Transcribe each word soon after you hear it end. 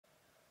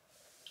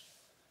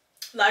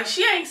Like,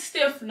 she ain't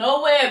stiff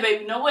nowhere,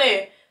 baby,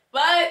 nowhere.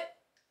 But,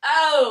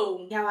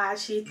 oh. Y'all, I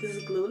achieved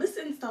this glueless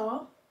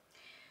install.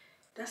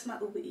 That's my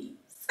Uber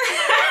Eats.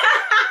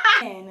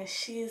 And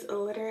she's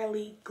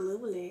literally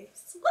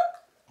glueless.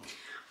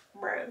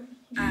 Bro.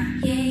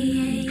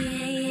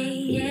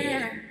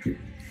 Yeah.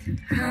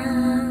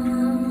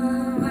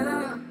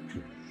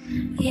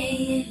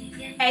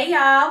 Hey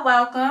y'all,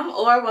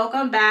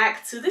 welcome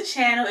back to the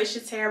channel. It's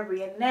Jaterra,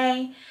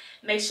 Bria'Na.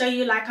 Make sure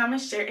you like,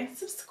 comment, share, and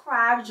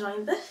subscribe.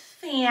 Join the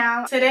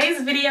fam.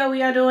 Today's video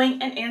we are doing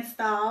an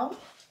install,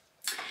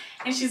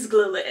 and she's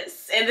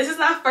glueless. And this is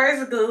my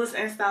first glueless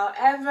install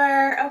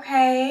ever.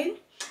 Okay.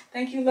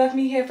 Thank you,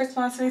 Luvmehair, for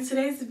sponsoring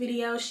today's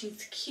video.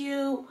 She's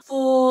cute,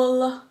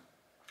 full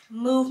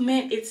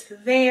movement. It's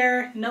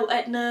there. No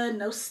Etna,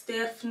 no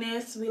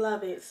stiffness. We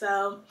love it.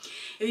 So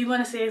if you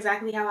want to see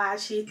exactly how I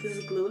achieved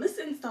this glueless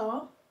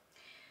install,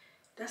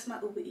 that's my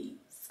Uber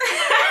Eats.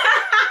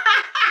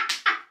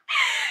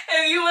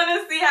 If you want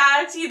to see how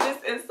I achieved this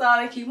install,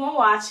 then keep on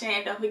watching.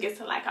 And don't forget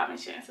to like, comment,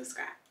 share, and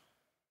subscribe.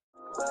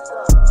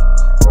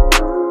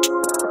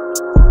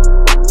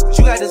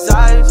 You got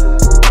desires.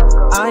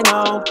 I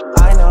know.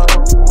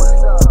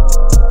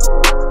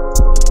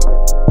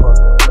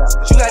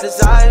 You got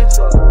desires.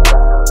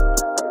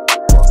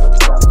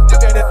 You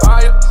got that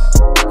fire,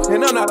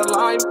 and I'm not a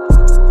liar.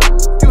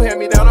 You had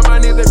me down on my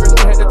knees, they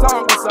really had to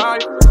talk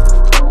beside.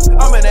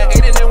 I'm in that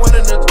 80 and one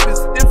of the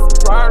different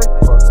prior.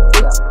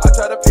 I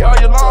try to pay all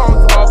your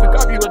loans off and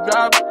copy you a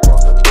driver.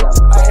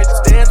 I had to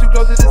stand too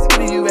close to the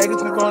city, you acting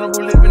too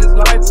vulnerable living this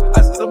life. I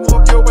still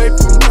moved you away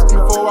from Houston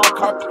before I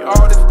copy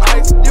all this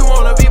ice. You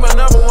wanna be my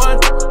number one,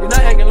 you're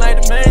not acting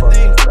like the main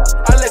thing.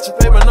 I let you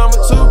play my number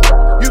two,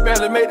 you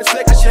barely made the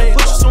second change.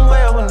 Put you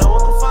somewhere where no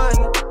one can find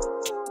you.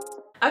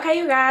 Okay,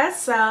 you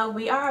guys, so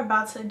we are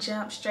about to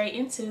jump straight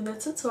into the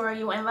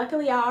tutorial, and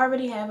luckily I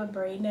already have a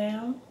braid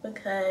down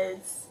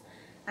because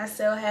I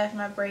still have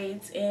my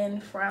braids in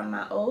from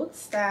my old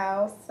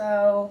style.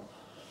 So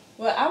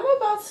what I'm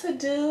about to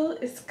do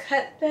is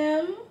cut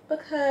them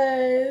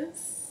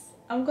because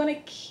I'm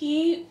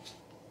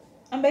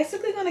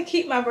basically gonna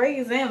keep my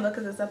braids in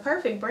because it's a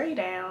perfect braid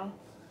down,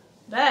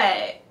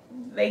 but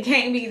they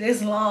can't be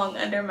this long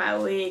under my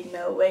wig.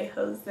 No way,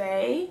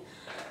 Jose.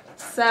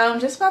 So I'm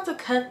just about to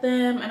cut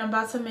them, and I'm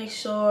about to make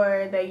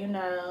sure that, you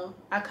know,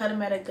 I cut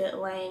them at a good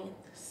length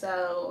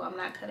so I'm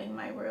not cutting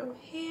my real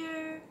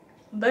hair.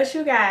 But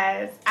you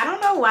guys, I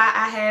don't know why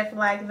I have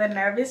like the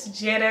nervous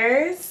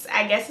jitters.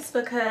 I guess it's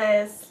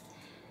because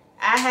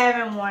I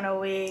haven't worn a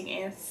wig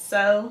in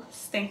so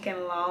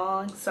stinking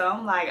long. So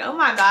I'm like, oh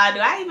my god, do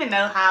I even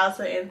know how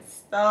to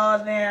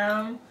install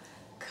them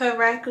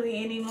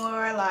correctly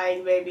anymore?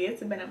 Like, baby,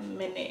 it's been a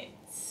minute.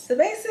 So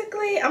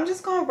basically, I'm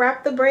just gonna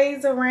wrap the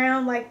braids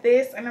around like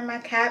this under my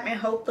cap, and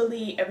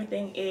hopefully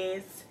everything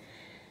is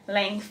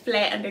laying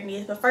flat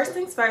underneath. But first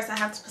things first, I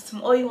have to put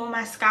some oil on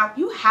my scalp.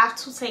 You have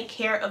to take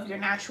care of your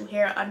natural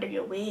hair under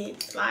your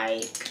wigs.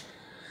 Like,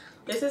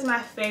 this is my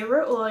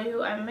favorite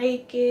oil. I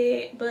make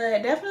it,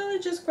 but definitely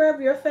just grab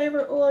your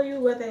favorite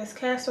oil, whether it's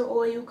castor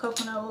oil,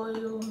 coconut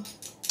oil,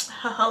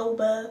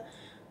 jojoba,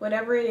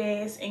 whatever it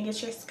is, and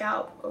get your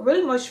scalp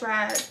really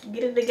moisturized.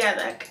 Get it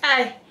together,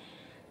 okay?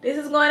 This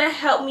is going to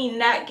help me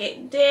not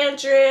get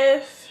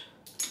dandruff.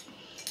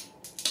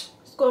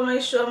 Just going to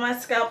make sure my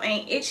scalp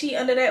ain't itchy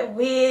under that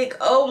wig.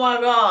 Oh my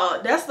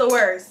god, that's the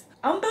worst.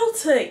 I'm about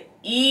to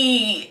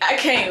eat. I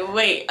can't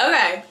wait.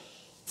 Okay,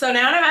 so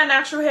now that my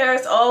natural hair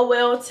is all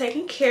well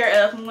taken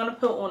care of, I'm going to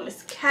put on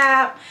this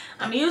cap.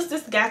 I'm going to use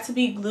this Got To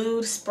Be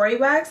Glued spray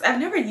wax. I've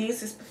never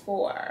used this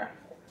before.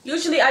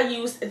 Usually I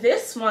use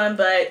this one,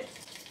 but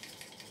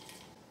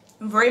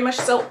I'm very much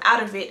so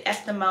out of it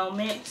at the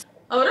moment.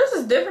 Oh, this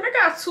is different. It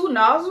got two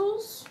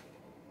nozzles.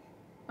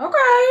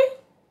 Okay.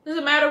 Does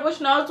it matter which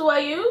nozzle I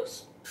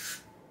use?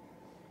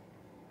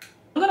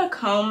 I'm gonna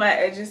comb my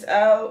edges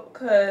out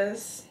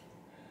because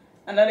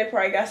I know they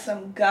probably got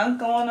some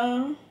gunk on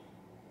them.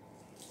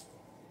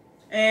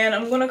 And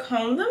I'm gonna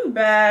comb them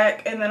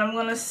back, and then I'm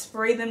gonna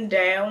spray them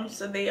down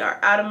so they are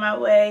out of my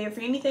way. If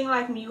you're anything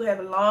like me, you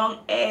have long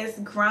ass,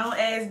 grown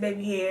ass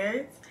baby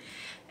hairs,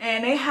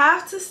 and they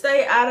have to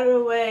stay out of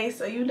the way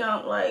so you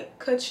don't like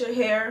cut your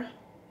hair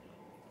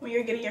when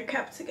you're getting your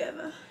cap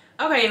together.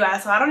 Okay, you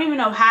guys, so I don't even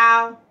know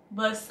how,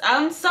 but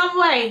some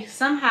way,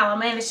 somehow I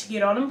managed to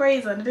get all them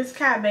braids under this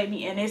cap,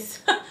 baby, and it's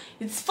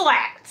it's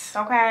flat.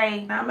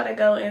 Okay, now I'm gonna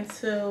go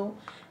into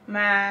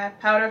my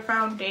powder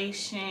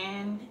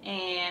foundation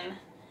and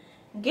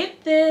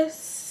get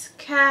this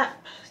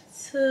cap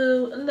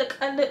to look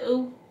a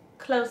little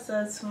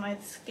closer to my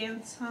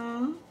skin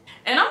tone.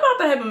 And I'm about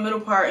to have a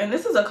middle part, and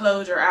this is a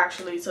closure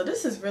actually, so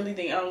this is really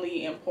the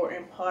only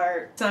important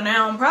part. So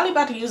now I'm probably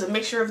about to use a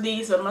mixture of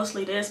these, but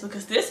mostly this,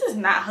 because this is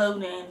not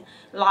holding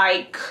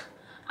like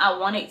I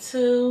want it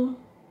to.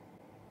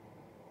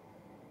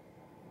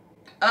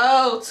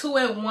 Oh,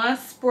 2-in-1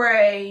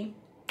 spray.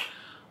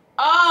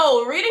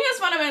 Oh, reading is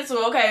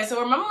fundamental. Okay,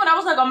 so remember when I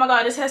was like, oh my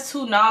god, this has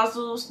two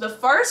nozzles? The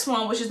first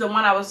one, which is the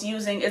one I was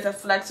using, is a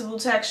flexible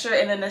texture,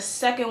 and then the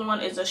second one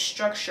is a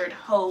structured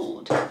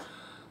hold.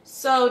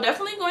 So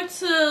definitely going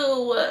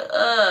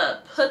to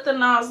put the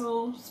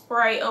nozzle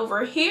spray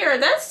over here.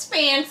 That's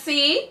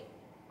fancy.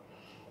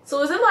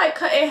 So is it like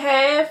cut in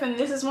half and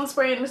this is one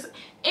spray and this?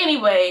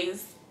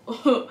 Anyways,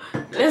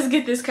 let's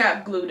get this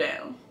cap glue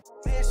down.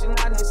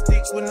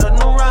 With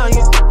nothing around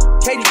you.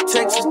 Katy,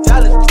 Texas,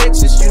 Dallas,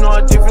 Texas, you know,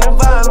 a different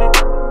environment.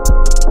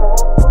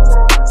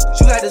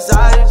 You got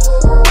desires,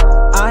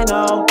 I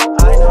know.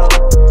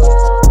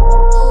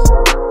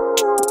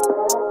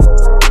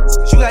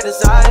 You got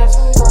desires,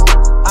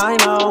 I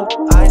know.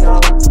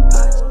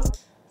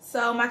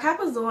 So my cap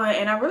is on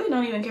and I really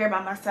don't even care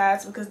about my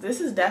sides because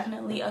this is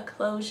definitely a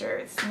closure.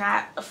 It's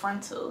not a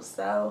frontal.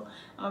 So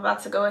I'm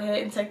about to go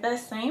ahead and take that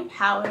same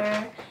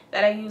powder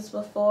that I used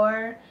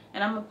before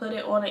and I'm going to put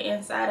it on the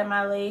inside of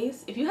my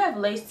lace. If you have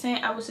lace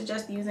tint, I would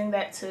suggest using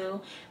that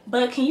too.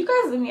 But can you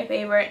guys do me a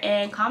favor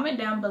and comment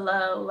down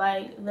below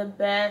like the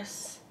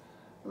best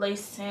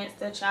lace tints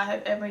that y'all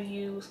have ever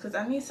used, because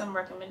I need some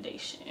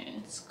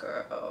recommendations,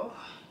 girl.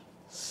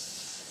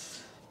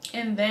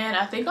 And then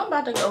I think I'm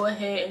about to go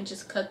ahead and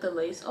just cut the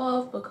lace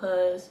off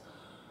because,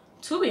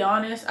 to be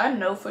honest, I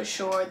know for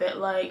sure that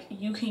like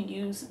you can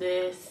use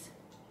this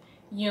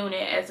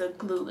unit as a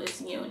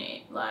glueless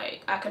unit.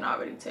 Like I can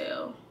already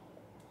tell.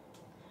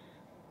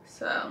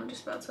 So I'm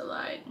just about to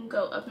like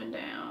go up and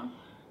down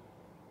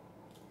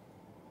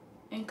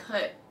and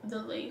cut the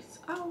lace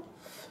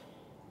off.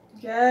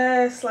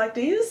 Yes, like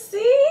do you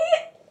see?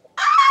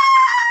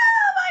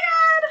 Oh my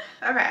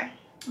god. Okay.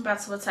 I'm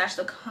about to attach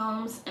the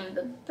combs in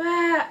the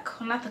back.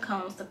 Well, not the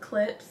combs, the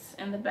clips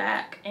in the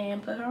back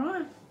and put her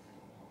on.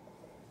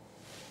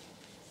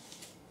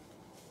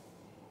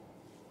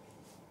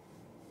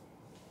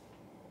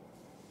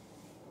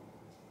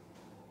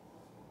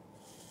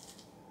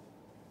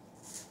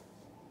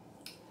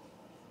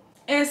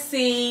 And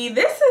see,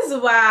 this is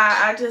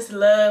why I just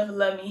love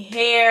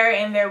Luvmehair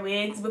and their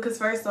wigs, because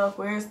first off,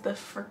 where's the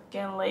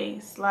freaking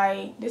lace?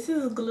 Like, this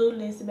is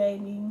glueless,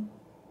 baby.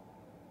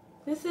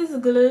 This is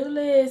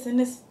glueless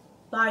and it's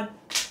like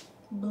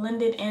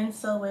blended in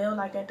so well.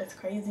 Like that's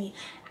crazy.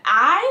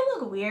 I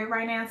look weird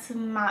right now to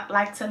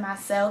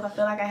myself. I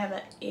feel like I have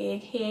an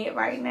egg head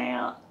right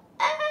now.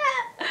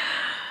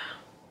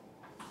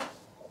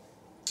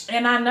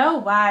 And I know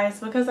why. It's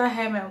because I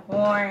haven't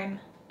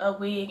worn a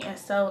wig in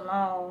so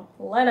long,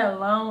 let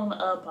alone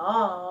a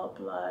bob.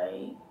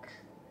 Like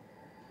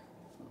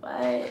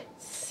what?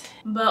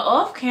 But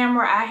off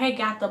camera I had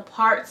got the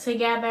parts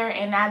together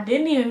and I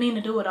didn't even mean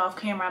to do it off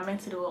camera. I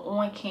meant to do it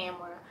on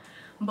camera.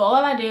 But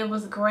all I did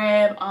was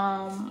grab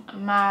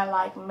my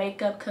like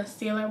makeup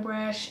concealer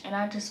brush and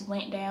I just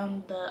went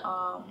down the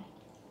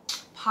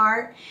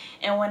part,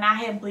 and when I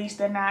had bleached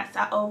the knots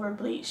I over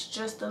bleached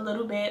just a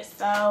little bit,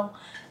 so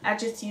I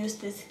just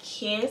used this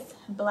Kiss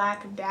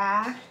black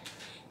dye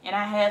and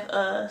I have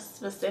a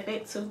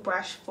specific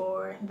toothbrush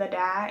for the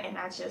dye and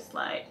I just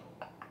like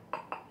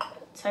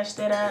touched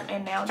it up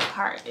and now the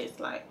part is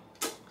like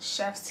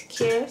chef's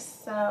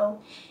kiss.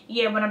 So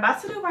yeah, what I'm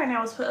about to do right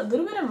now is put a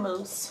little bit of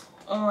mousse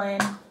on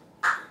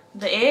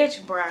the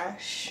edge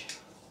brush.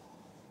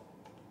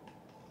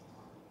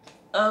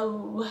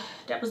 Oh,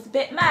 that was a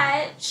bit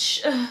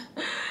much.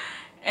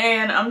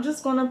 And I'm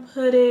just gonna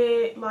put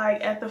it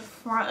like at the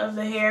front of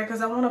the hair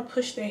because I want to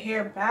push the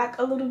hair back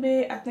a little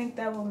bit. I think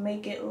that will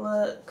make it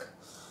look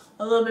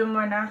a little bit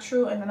more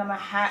natural. And then I'm gonna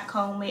hot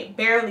comb it,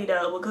 barely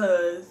though,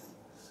 because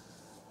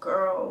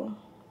girl,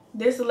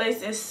 this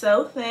lace is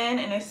so thin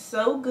and it's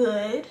so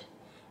good.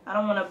 I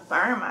don't want to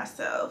burn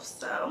myself,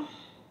 so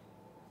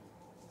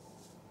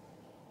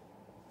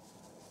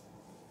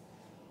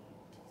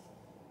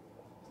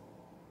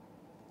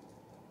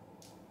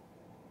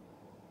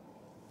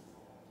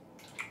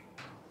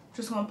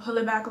just gonna pull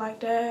it back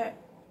like that.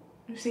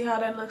 You see how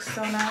that looks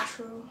so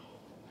natural?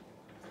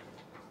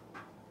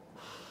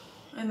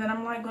 And then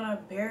I'm like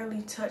gonna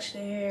barely touch the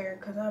hair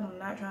because I'm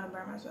not trying to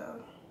burn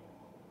myself.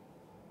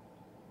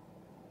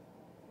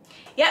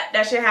 Yep,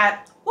 that shit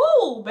hot.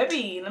 Woo,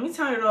 baby, let me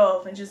turn it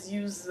off and just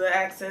use the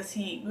excess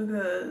heat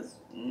because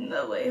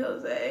no way,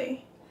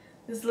 Jose.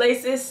 This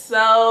lace is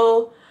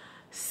so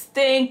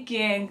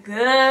stinking good.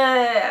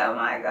 Oh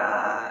my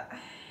god.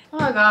 Oh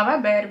my god, my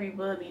battery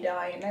will be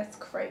dying. That's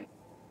crazy.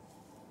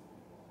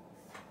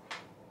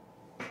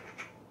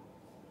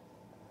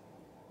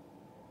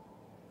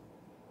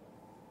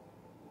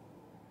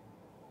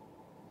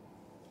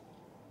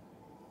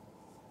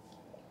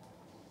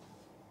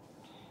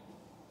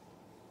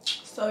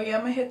 So yeah,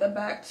 I'm gonna hit the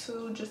back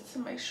too just to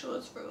make sure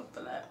it's real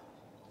flat.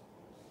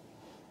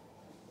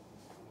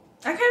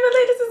 I can't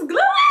believe this is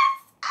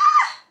glueless!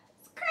 Ah,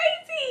 it's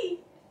crazy!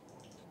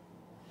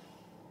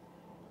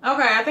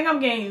 Okay, I think I'm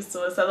getting used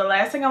to it. So the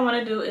last thing I want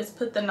to do is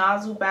put the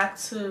nozzle back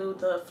to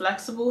the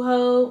flexible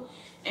hold.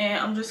 And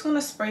I'm just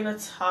gonna spray the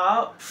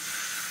top.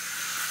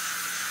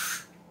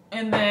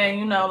 And then,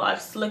 you know, like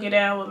slick it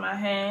down with my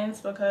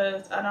hands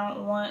because I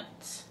don't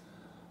want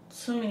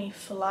too many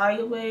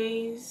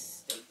flyaways.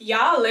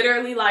 Y'all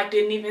literally like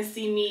didn't even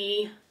see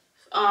me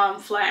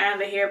flat iron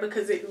the hair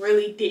because it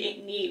really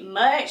didn't need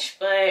much,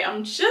 but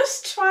I'm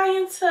just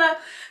trying to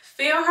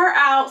fill her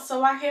out,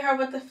 so I hit her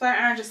with the flat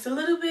iron just a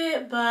little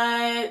bit,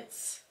 but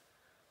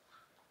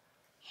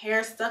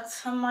hair stuck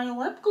to my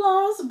lip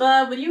gloss.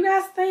 But what do you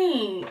guys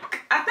think?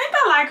 I think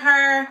I like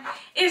her.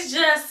 It's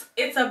just,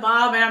 it's a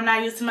bob and I'm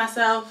not used to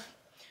myself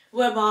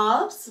with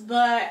bobs,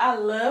 but I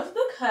love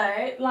the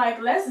cut.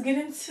 Like, let's get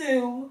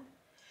into,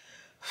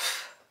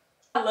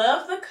 I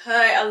love the cut,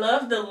 I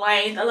love the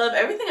length, I love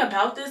everything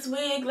about this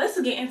wig. Let's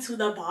get into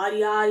the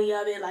body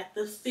of it, like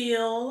the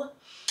feel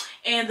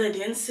and the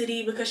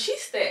density, because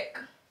she's thick.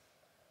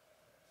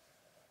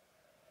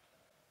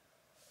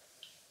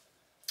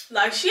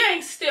 Like, she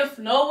ain't stiff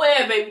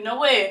nowhere, baby,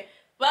 nowhere.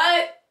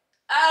 But,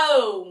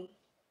 oh,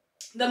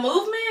 the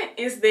movement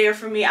is there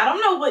for me. I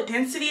don't know what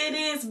density it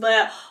is,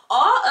 but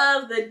all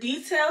of the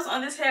details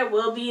on this hair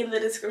will be in the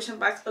description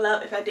box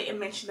below if I didn't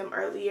mention them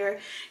earlier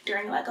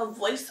during like a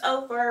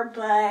voiceover.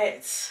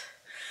 But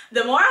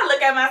the more I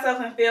look at myself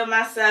and feel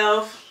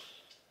myself,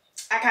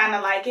 I kind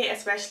of like it,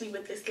 especially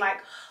with this like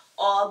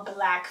all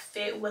black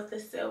fit with the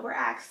silver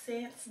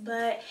accents.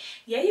 But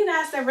yeah, you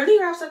guys, that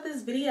really wraps up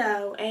this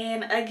video.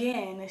 And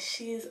again,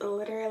 she's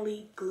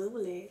literally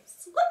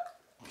glueless.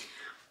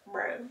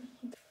 Bro.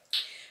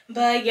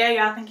 But yeah,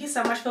 y'all, thank you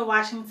so much for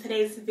watching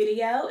today's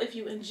video. If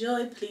you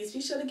enjoyed, please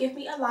be sure to give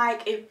me a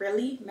like. It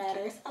really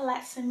matters a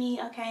lot to me,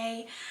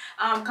 okay?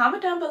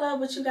 Comment down below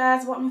what you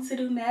guys want me to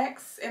do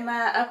next in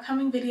my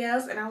upcoming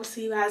videos, and I will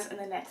see you guys in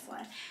the next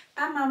one.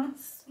 Bye,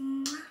 mamas.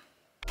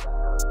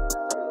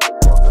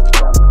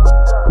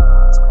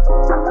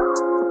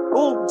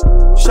 Ooh,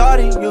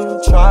 shawty,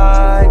 you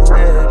tried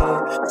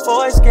it.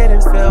 Voice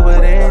getting filled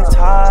with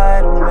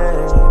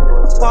entitlement.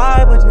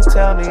 Why would you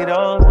tell me those